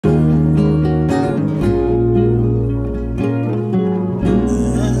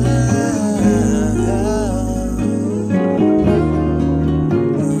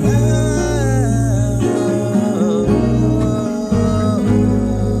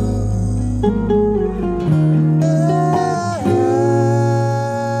Feeling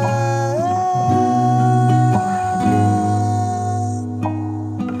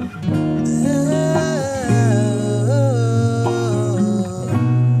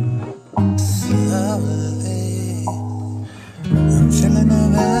the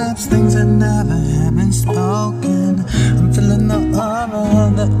vibes, things that never have been spoken. I'm feeling the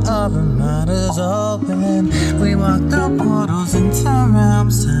aura, the aromata's open. We walked through portals into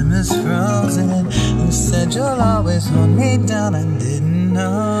realms, time is frozen. You said you'll always hold me down, I didn't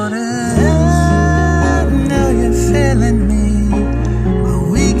notice. Now you're feeling me, but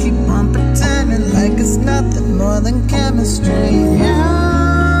we keep on pretending like it's nothing more than chemistry.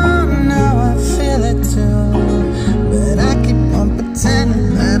 Yeah, now I feel it too, but I keep on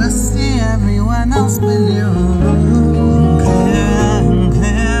pretending that I see everyone else but you. Clearer and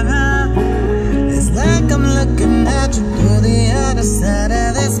clearer, it's like I'm looking at you through the other side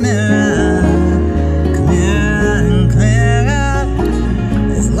of this mirror. Clearer and clearer,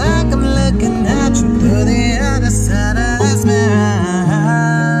 it's like I'm looking at you through the other side of this mirror.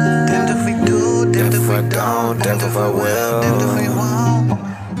 Damned if we do, damned if we don't, damned if I will, damned if we won't.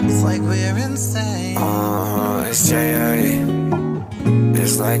 It's like we're insane. It's J.A.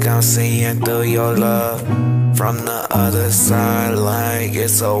 It's like I'm seeing through your love from the other side, like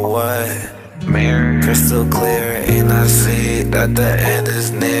it's a what? Mirror, crystal clear, and I see that the end is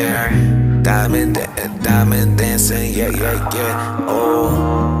near. Diamond dancing, yeah.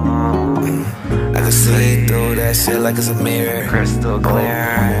 Oh, I can see through that shit like it's a mirror. Crystal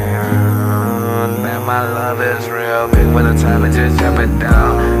clear. Man, my love is real. Pick for the time and just jump it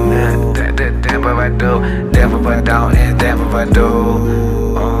down. Damn if I do, damn if I don't, and damn if I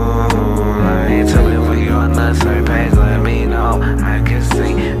do. I ain't telling you you're on the same page, let me know. I can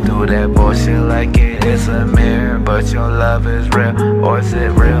see through that bullshit like it is a mirror. But your love is real, or is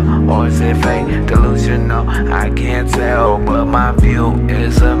it real, or is it fake? Delusional, I can't tell, but my view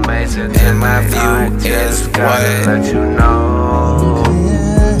is amazing. And my view is what? Let you know.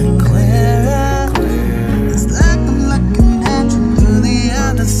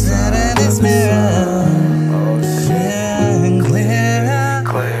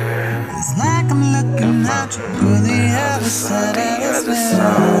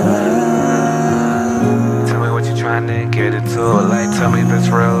 Tell me what you trying to get it to, like tell me if it's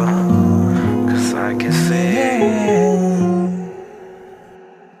real.